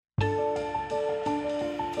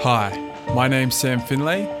Hi, my name's Sam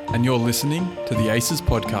Finlay, and you're listening to the ACES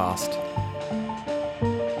podcast.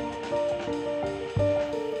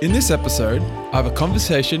 In this episode, I have a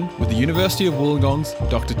conversation with the University of Wollongong's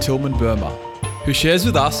Dr. Tillmann Böhme, who shares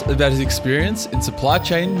with us about his experience in supply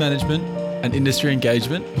chain management and industry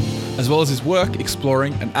engagement, as well as his work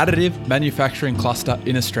exploring an additive manufacturing cluster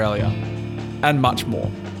in Australia, and much more.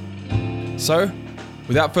 So,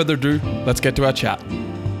 without further ado, let's get to our chat.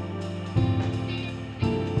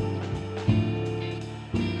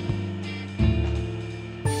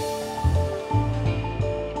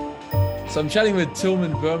 So I'm chatting with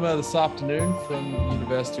Tillmann Böhme this afternoon from the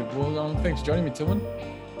University of Wollongong. Thanks for joining me, Tillmann.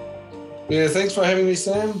 Yeah, thanks for having me,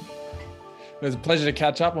 Sam. It was a pleasure to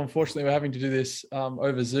catch up. Unfortunately, we're having to do this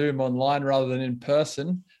over Zoom online rather than in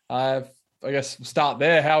person. I guess we'll start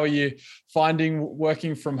there. How are you finding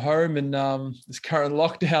working from home in this current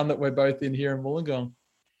lockdown that we're both in here in Wollongong?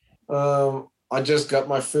 I just got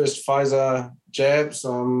my first Pfizer jab,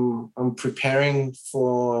 so I'm preparing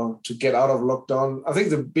to get out of lockdown. I think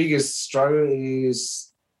the biggest struggle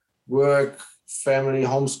is work, family,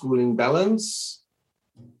 homeschooling balance,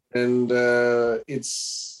 and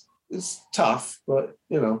it's tough, but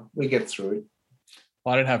we get through it.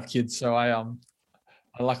 I don't have kids, so I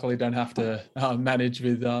luckily don't have to manage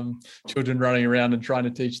with children running around and trying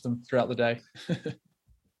to teach them throughout the day.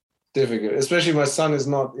 Difficult, especially my son is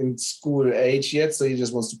not in school age yet, so he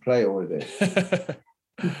just wants to play all day.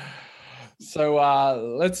 So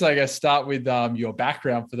let's, I guess, start with your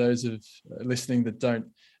background for those of listening that don't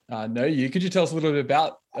know you. Could you tell us a little bit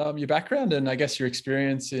about your background and I guess your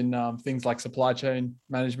experience in things like supply chain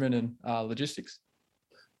management and logistics?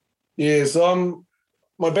 Yeah, so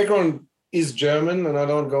my background is German, and I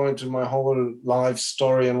don't go into my whole life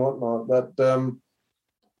story and whatnot, but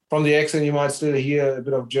from the accent, you might still hear a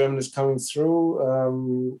bit of German is coming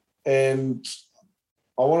through. And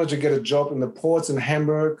I wanted to get a job in the ports in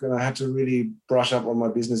Hamburg, and I had to really brush up on my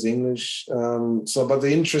business English. But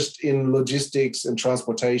the interest in logistics and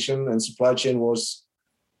transportation and supply chain was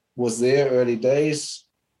there early days.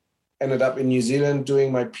 Ended up in New Zealand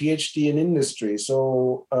doing my PhD in industry.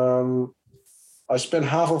 So I spent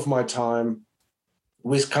half of my time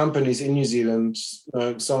with companies in New Zealand,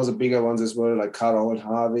 some of the bigger ones as well, like Carter Holt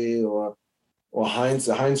Harvey or Heinz,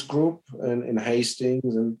 the Heinz Group in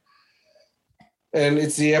Hastings. And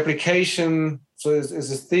it's the application, so it's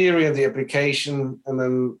a theory and the application, and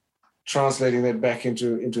then translating that back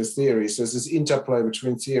into theory. So it's this interplay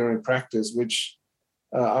between theory and practice, which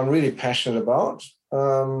I'm really passionate about,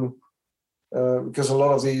 because a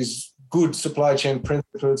lot of these good supply chain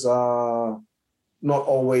principles are not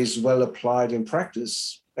always well applied in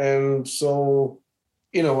practice. And so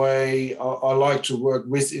in a way, I like to work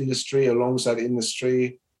with industry, alongside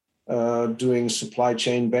industry, doing supply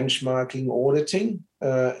chain benchmarking, auditing,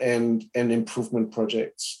 and improvement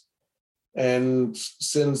projects. And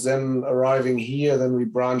since then, arriving here, then we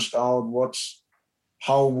branched out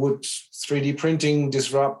how would 3D printing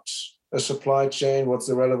disrupt a supply chain? What's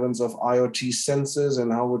the relevance of IoT sensors,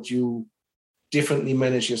 and how would you differently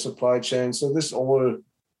manage your supply chain? So this all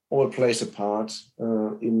plays a part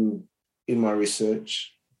in my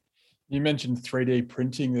research. You mentioned 3D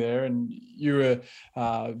printing there, and you were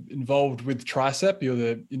involved with Tricep. You're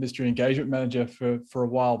the industry engagement manager for a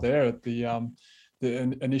while there at the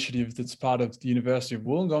initiative that's part of the University of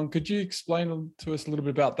Wollongong. Could you explain to us a little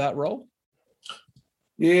bit about that role?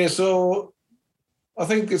 Yeah, so I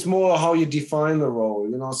think it's more how you define the role,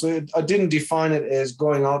 So I didn't define it as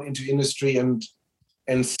going out into industry and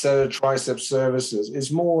sell Tricep services. It's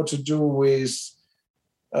more to do with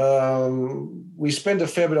we spent a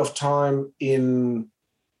fair bit of time in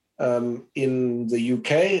the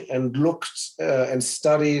UK and looked and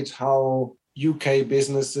studied how UK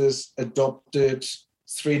businesses adopted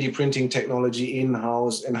 3D printing technology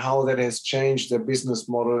in-house and how that has changed their business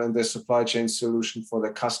model and their supply chain solution for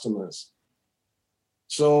their customers.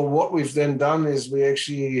 So what we've then done is we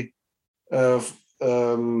actually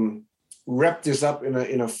wrapped this up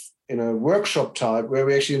in a workshop type, where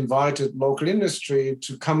we actually invited local industry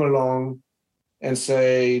to come along and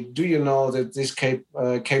say, do you know that these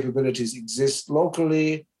capabilities exist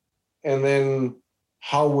locally? And then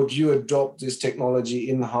how would you adopt this technology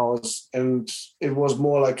in-house? And it was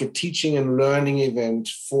more like a teaching and learning event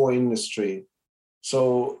for industry.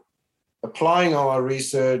 So applying our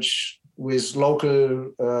research with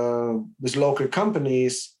local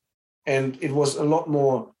companies, and it was a lot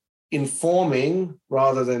more informing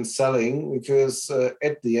rather than selling, because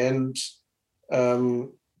at the end,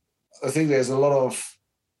 I think there's a lot of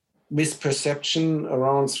misperception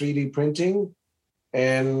around 3D printing,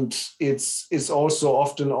 and it's also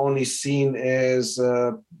often only seen as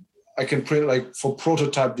I can print like for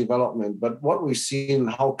prototype development. But what we've seen,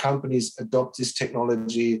 how companies adopt this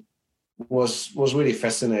technology was really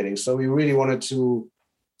fascinating. So we really wanted to.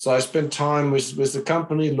 So I spent time with the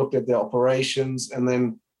company, looked at their operations, and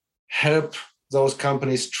then help those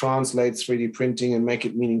companies translate 3D printing and make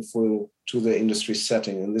it meaningful to the industry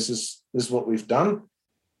setting. And this is what we've done.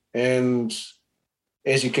 And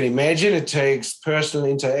as you can imagine, it takes personal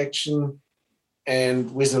interaction.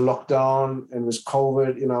 And with the lockdown and with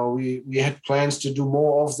COVID, we had plans to do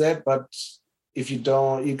more of that. But if you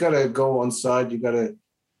don't, you got to go on site, you got to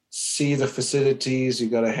see the facilities, you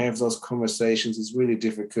got to have those conversations. It's really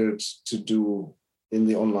difficult to do in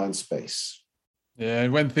the online space. Yeah,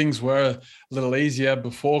 and when things were a little easier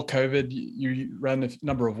before COVID, you ran a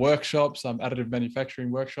number of workshops, additive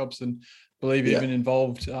manufacturing workshops, and believe even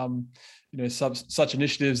involved, such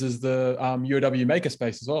initiatives as the UOW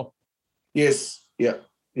Makerspace as well. Yes, yeah.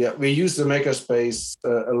 We used the Makerspace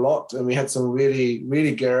a lot, and we had some really,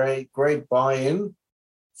 really great buy-in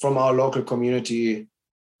from our local community,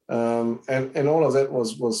 and all of that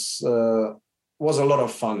was a lot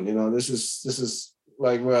of fun. This is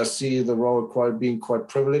like where I see the role being quite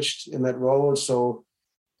privileged in that role, so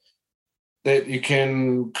that you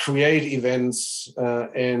can create events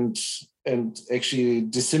and actually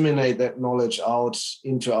disseminate that knowledge out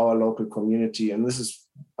into our local community. And this is,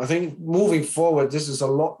 I think, moving forward, this is a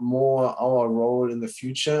lot more our role in the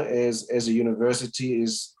future as a university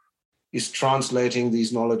is translating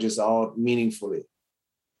these knowledges out meaningfully.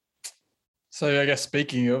 So I guess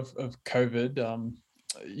speaking of COVID,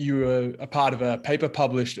 you were a part of a paper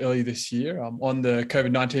published early this year on the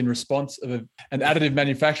COVID-19 response of an additive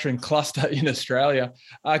manufacturing cluster in Australia.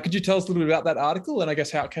 Could you tell us a little bit about that article and I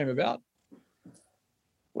guess how it came about?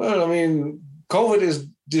 Well, I mean, COVID is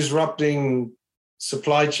disrupting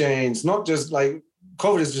supply chains, not just like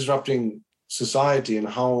COVID is disrupting society, and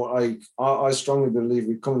how I strongly believe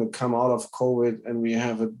we're going to come out of COVID and we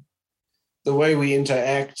have the way we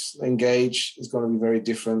interact, engage is going to be very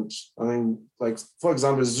different. I mean, like, for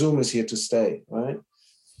example, Zoom is here to stay, right?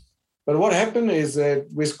 But what happened is that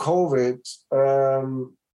with COVID,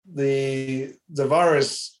 the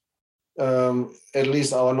virus, at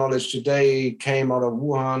least our knowledge today, came out of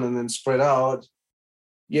Wuhan and then spread out.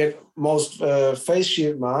 Yet most face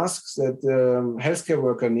shield masks that the healthcare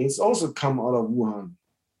worker needs also come out of Wuhan.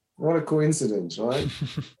 What a coincidence, right?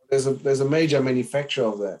 There's a major manufacturer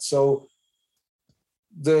of that. So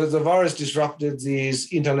the virus disrupted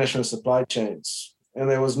these international supply chains, and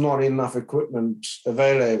there was not enough equipment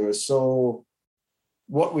available. So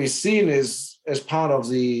what we've seen is, as part of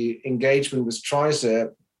the engagement with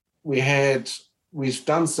TRICEP, we've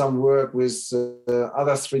done some work with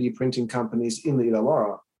other 3D printing companies in the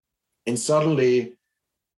Illawarra. And suddenly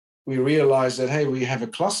we realized that, hey, we have a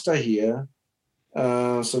cluster here.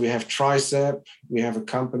 So we have TRICEP, we have a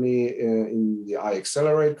company in the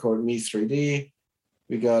iAccelerate called Me3D.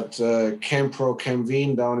 We got CamPro,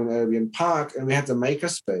 CamVeen down in Albion Park, and we had the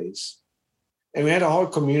Makerspace. And we had a whole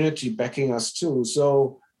community backing us too.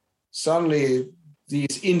 So suddenly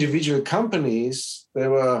these individual companies, they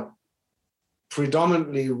were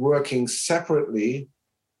predominantly working separately,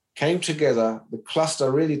 came together, the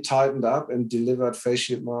cluster really tightened up and delivered face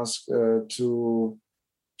shield masks to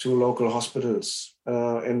local hospitals.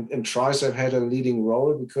 And TRICEP had a leading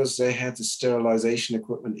role because they had the sterilization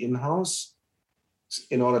equipment in-house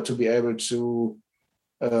in order to be able to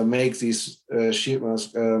make these shield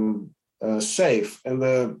masks safe. And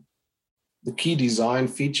the key design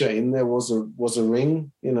feature in there was a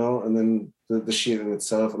ring, and then the shield in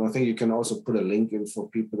itself. And I think you can also put a link in for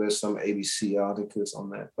people. There's some ABC articles on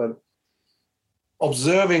that. But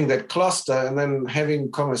observing that cluster and then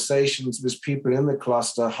having conversations with people in the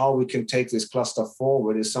cluster, how we can take this cluster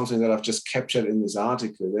forward, is something that I've just captured in this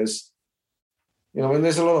article. When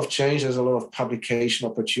there's a lot of change, there's a lot of publication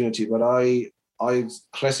opportunity, but I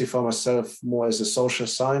classify myself more as a social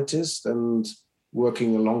scientist and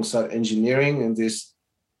working alongside engineering, and this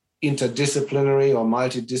interdisciplinary or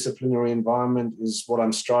multidisciplinary environment is what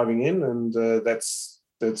I'm striving in. And that's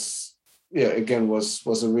again,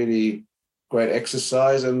 was a really great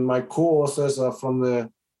exercise. And my co-authors are from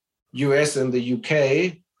the US and the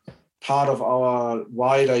UK, part of our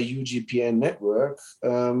wider UGPN network.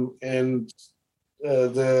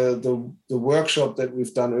 The workshop that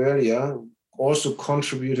we've done earlier also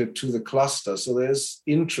contributed to the cluster. So there's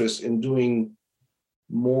interest in doing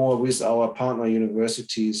more with our partner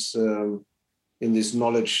universities in this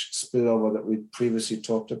knowledge spillover that we previously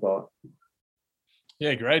talked about.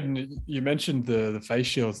 Yeah, great. And you mentioned the face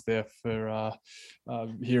shields there for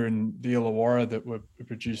here in the Illawarra that were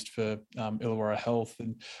produced for Illawarra Health.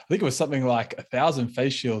 And I think it was something like 1,000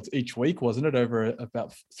 face shields each week, wasn't it, over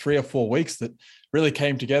about 3 or 4 weeks that really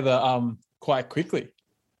came together quite quickly.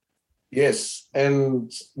 Yes,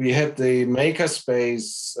 and we had the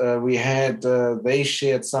makerspace. They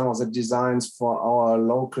shared some of the designs for our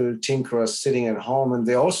local tinkerers sitting at home, and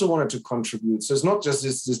they also wanted to contribute. So it's not just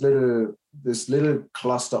this little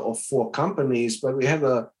cluster of 4 companies, but we had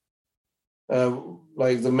like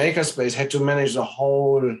the makerspace had to manage the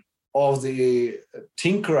whole of the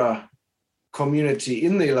tinkerer community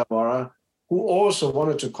in the Illawarra, who also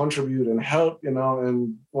wanted to contribute and help,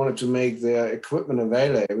 and wanted to make their equipment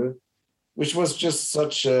available, which was just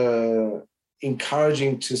such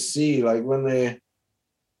encouraging to see, like when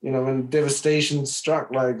devastation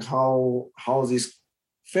struck, like how this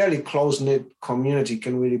fairly close-knit community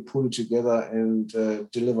can really pull together and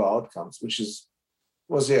deliver outcomes, which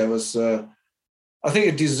I think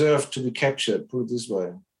it deserved to be captured, put it this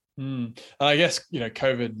way. I guess,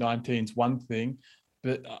 COVID-19 is one thing,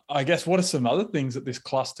 but I guess what are some other things that this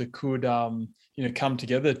cluster could, come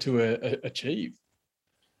together to achieve?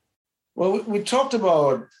 Well, we talked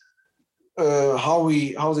about how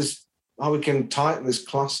we can tighten this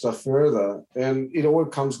cluster further, and it all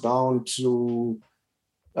comes down to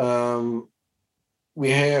there's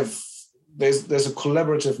a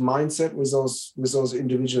collaborative mindset with those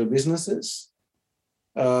individual businesses.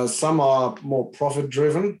 Some are more profit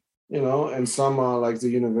driven, and some are like the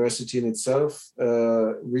university in itself,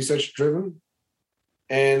 research driven,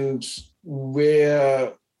 and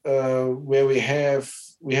where we have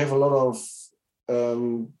a lot of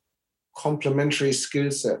complementary skill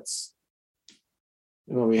sets.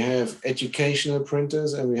 We have educational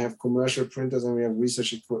printers, and we have commercial printers, and we have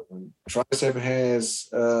research equipment. Tricep has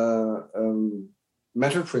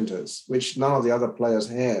metal printers, which none of the other players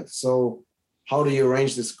have. So how do you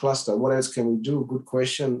arrange this cluster? What else can we do? Good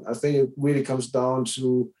question. I think it really comes down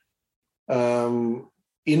to local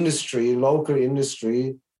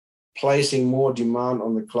industry, placing more demand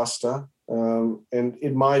on the cluster. And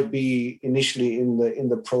it might be initially in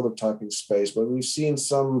the prototyping space, but we've seen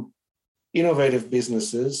some innovative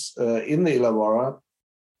businesses in the Illawarra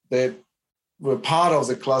that were part of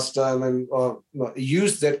the cluster and then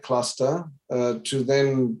used that cluster to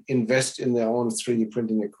then invest in their own 3D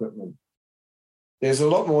printing equipment. There's a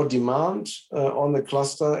lot more demand on the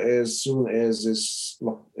cluster as soon as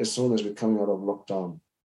we're coming out of lockdown.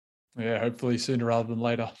 Yeah, hopefully sooner rather than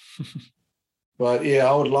later. But yeah,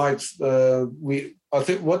 I would like I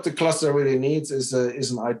think what the cluster really needs is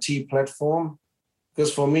an IT platform,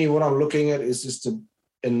 because for me, what I'm looking at is just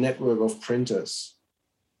a network of printers,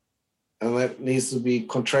 and that needs to be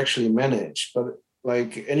contractually managed. But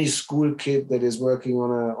like any school kid that is working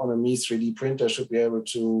on a Me 3D printer should be able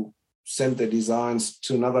to send their designs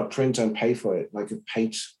to another printer and pay for it, like a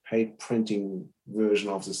paid printing version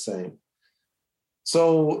of the same.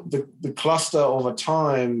 So the cluster over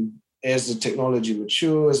time, as the technology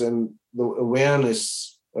matures and the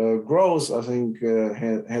awareness grows, I think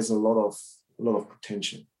has a lot of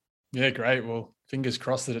potential. Yeah, great. Well, fingers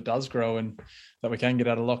crossed that it does grow and that we can get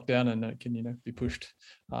out of lockdown and it can, be pushed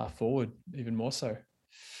forward even more so.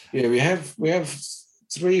 Yeah, we have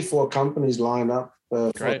 3-4 companies lined up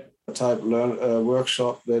for a type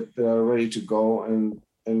workshop that are ready to go and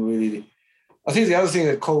really. I think the other thing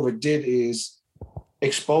that COVID did is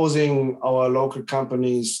exposing our local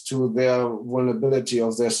companies to their vulnerability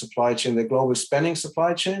of their supply chain, their global spanning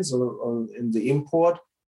supply chains in the import.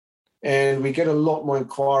 And we get a lot more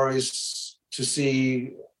inquiries to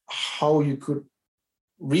see how you could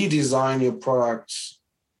redesign your products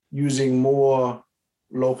using more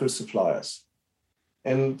local suppliers.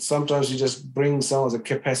 And sometimes you just bring some of the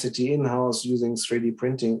capacity in-house using 3D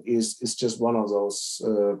printing is just one of those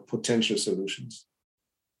potential solutions.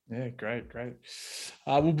 Yeah, great.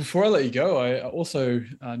 Well, before I let you go, I also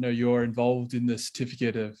know you're involved in the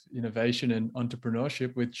Certificate of Innovation and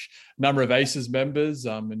Entrepreneurship, which a number of ACES members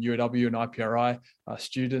and UAW and IPRI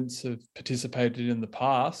students have participated in the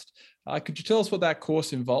past. Could you tell us what that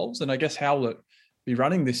course involves? And I guess how will it be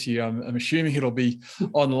running this year? I'm assuming it'll be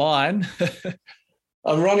online.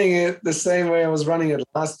 I'm running it the same way I was running it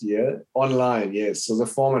last year, online, yes. So the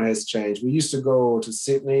format has changed. We used to go to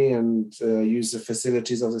Sydney and use the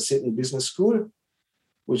facilities of the Sydney Business School,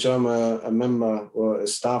 which I'm a member or a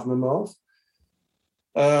staff member of.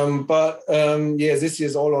 But this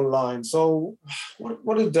year's all online. So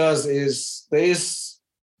what it does is there is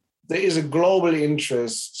a global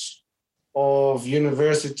interest of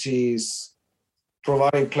universities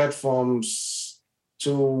providing platforms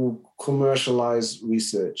to commercialize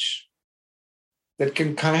research. That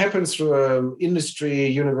can happen through industry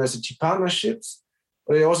university partnerships,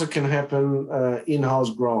 but it also can happen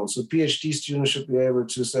in-house grown. So PhD students should be able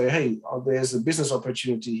to say, hey, there's a business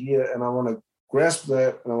opportunity here and I want to grasp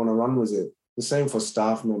that and I want to run with it. The same for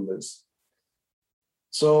staff members.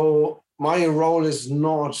 So my role is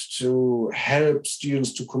not to help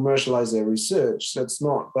students to commercialize their research. That's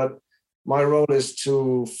not. But my role is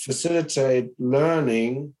to facilitate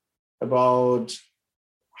learning about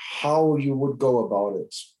how you would go about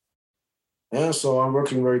it. Yeah, so I'm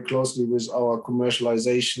working very closely with our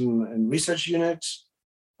commercialization and research unit.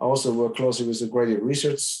 I also work closely with the Graduate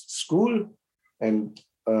Research School, and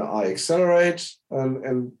I accelerate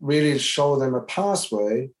and really show them a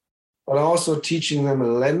pathway, but also teaching them a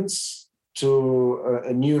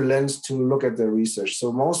new lens to look at their research.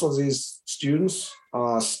 So most of these students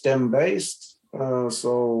are STEM-based,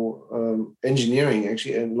 engineering,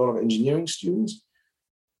 actually, and a lot of engineering students.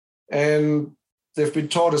 And they've been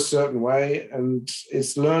taught a certain way, and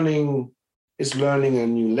it's learning a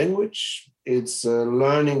new language. It's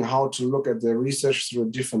learning how to look at their research through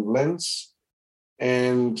a different lens,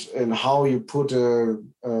 and how you put a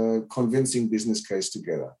convincing business case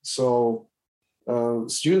together. So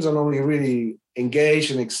students are normally really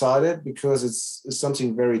engaged and excited because it's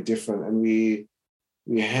something very different, and we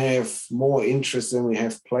have more interest than we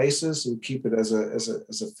have places. We keep it as a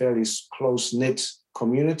fairly close-knit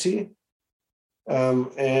community.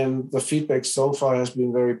 And the feedback so far has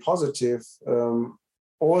been very positive.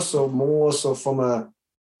 Also, more so from a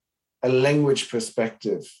language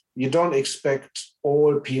perspective. You don't expect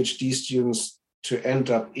all PhD students to end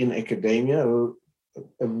up in academia. A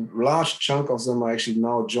large chunk of them are actually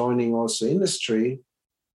now joining also industry.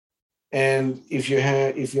 And if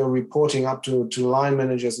you're reporting up to line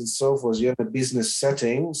managers and so forth, you're in a business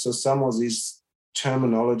setting. So some of these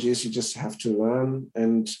terminologies you just have to learn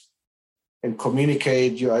and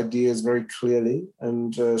communicate your ideas very clearly.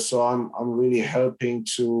 And so I'm really helping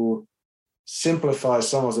to simplify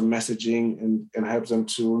some of the messaging and help them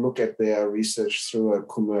to look at their research through a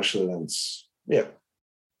commercial lens. Yeah,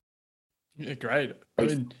 great. I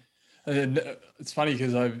mean, and it's funny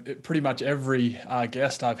because pretty much every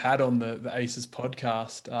guest I've had on the ACES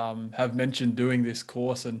podcast have mentioned doing this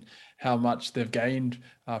course and how much they've gained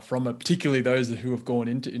from it, particularly those who have gone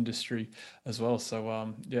into industry as well.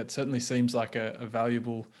 So it certainly seems like a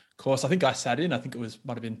valuable course. I think I sat in. I think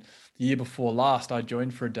might have been the year before last. I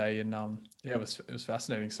joined for a day, and it was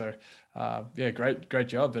fascinating. So great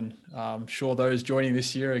job, and I'm sure those joining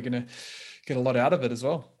this year are going to get a lot out of it as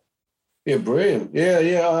well. Yeah, brilliant.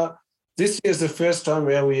 Yeah. This year is the first time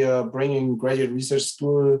where we are bringing Graduate Research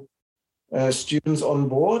School students on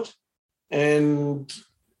board, and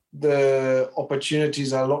the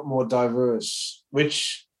opportunities are a lot more diverse,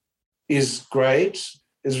 which is great.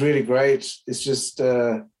 It's really great. It's just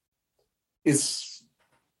it's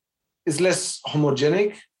less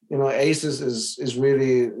homogenic. ACES is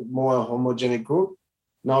really more a homogenic group.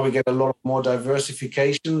 Now we get a lot more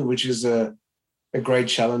diversification, which is a great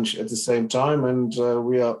challenge at the same time, and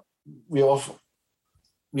we are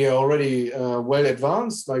already well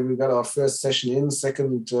advanced. Like, we got our first session in,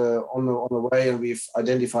 second on the way, and we've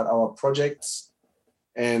identified our projects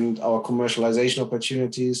and our commercialization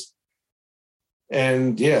opportunities.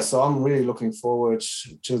 And so I'm really looking forward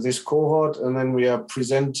to this cohort. And then we are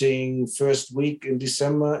presenting first week in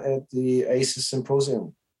December at the ACES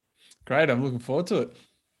Symposium. Great, I'm looking forward to it.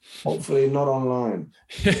 Hopefully not online.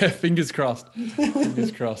 Yeah, fingers crossed.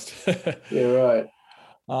 Fingers crossed. Yeah, right.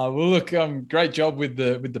 Well, look, great job with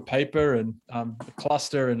the paper and the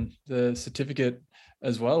cluster and the certificate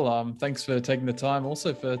as well. Thanks for taking the time,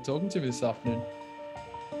 also for talking to me this afternoon.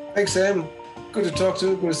 Thanks, Sam. Good to talk to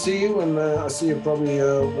you. Good to see you, and I see you probably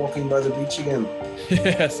walking by the beach again.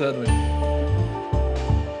 Yeah, certainly.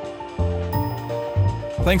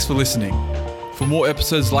 Thanks for listening. For more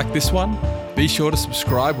episodes like this one, be sure to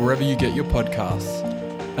subscribe wherever you get your podcasts.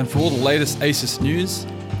 And for all the latest ACES news,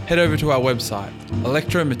 head over to our website,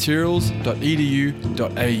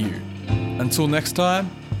 electromaterials.edu.au. Until next time,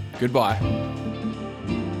 goodbye.